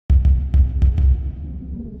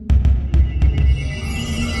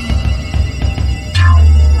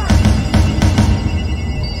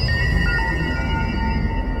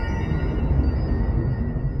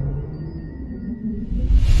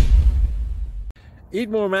Eat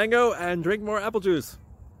more mango and drink more apple juice.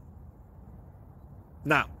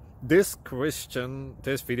 Now, this video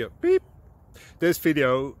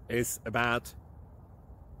is about,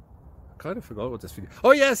 I kind of forgot what this video.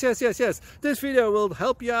 Oh yes. This video will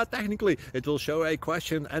help you out technically. It will show a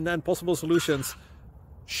question and then possible solutions.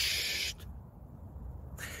 Shh.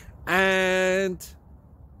 And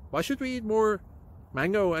why should we eat more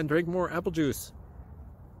mango and drink more apple juice?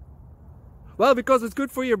 Well, because it's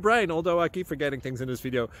good for your brain, although I keep forgetting things in this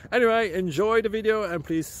video. Anyway, enjoy the video and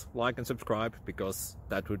please like and subscribe, because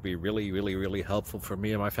that would be really helpful for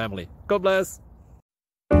me and my family. God bless!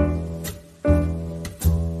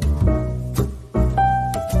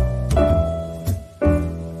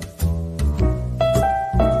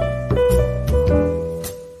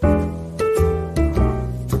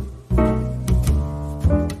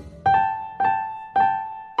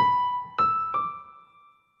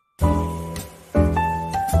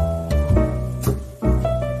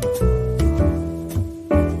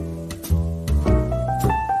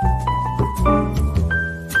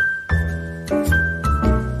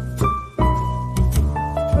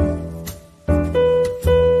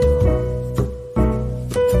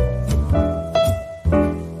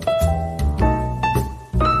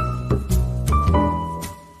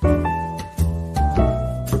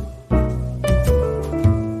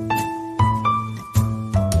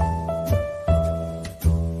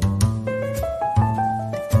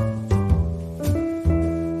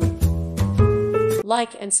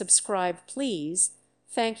 Like and subscribe, please.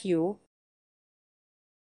 Thank you.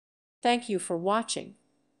 Thank you for watching.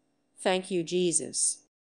 Thank you, Jesus.